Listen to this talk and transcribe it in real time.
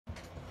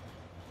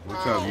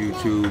What's up,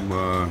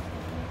 YouTube?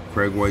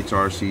 Craig White's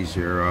RCs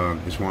here.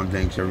 Just want to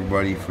thank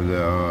everybody for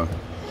the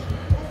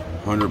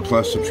 100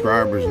 plus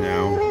subscribers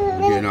now.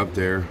 We're getting up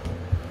there.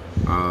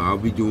 I'll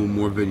be doing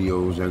more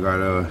videos. I got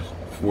a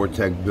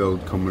 4-tech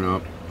build coming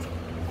up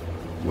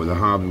with a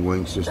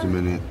hobbywing system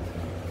in it.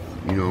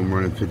 You know, I'm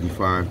running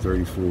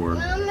 55-34.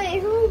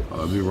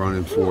 I'll be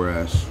running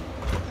 4S.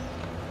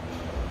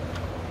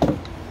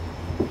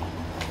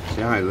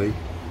 Say hi, Lee.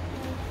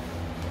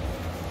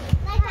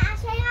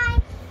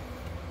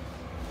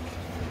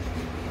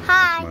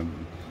 Hi.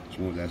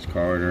 That's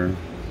Carter.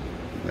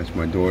 That's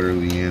my daughter,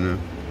 Leanna.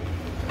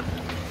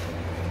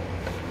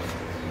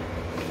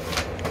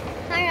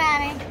 Hi,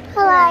 Ronnie.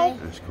 Hello.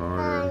 That's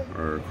Carter.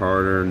 Or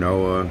Carter,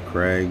 Noah,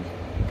 Craig.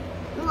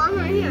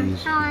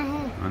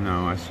 I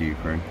know, I see you,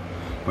 Craig.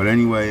 But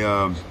anyway,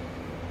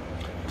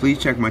 please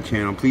check my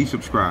channel. Please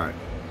subscribe.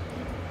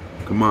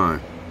 Come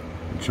on.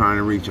 I'm trying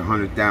to reach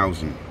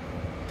 100,000.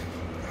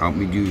 Help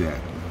me do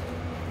that.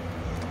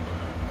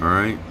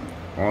 Alright?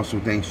 Also,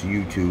 thanks to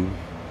YouTube.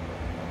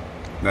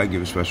 Gotta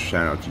give a special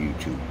shout out to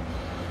YouTube.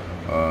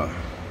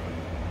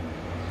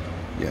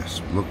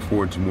 Yes, look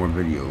forward to more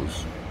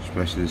videos,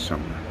 especially this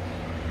summer.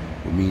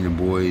 With me and the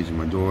boys and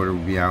my daughter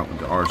will be out with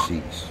the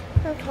RCs.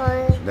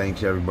 Okay. So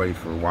thanks everybody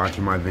for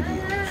watching my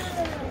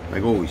videos.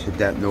 Like always, hit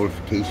that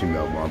notification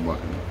bell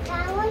button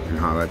and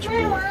holler at your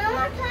boy.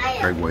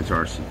 Craig White's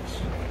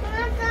RCs.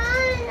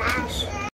 Peace.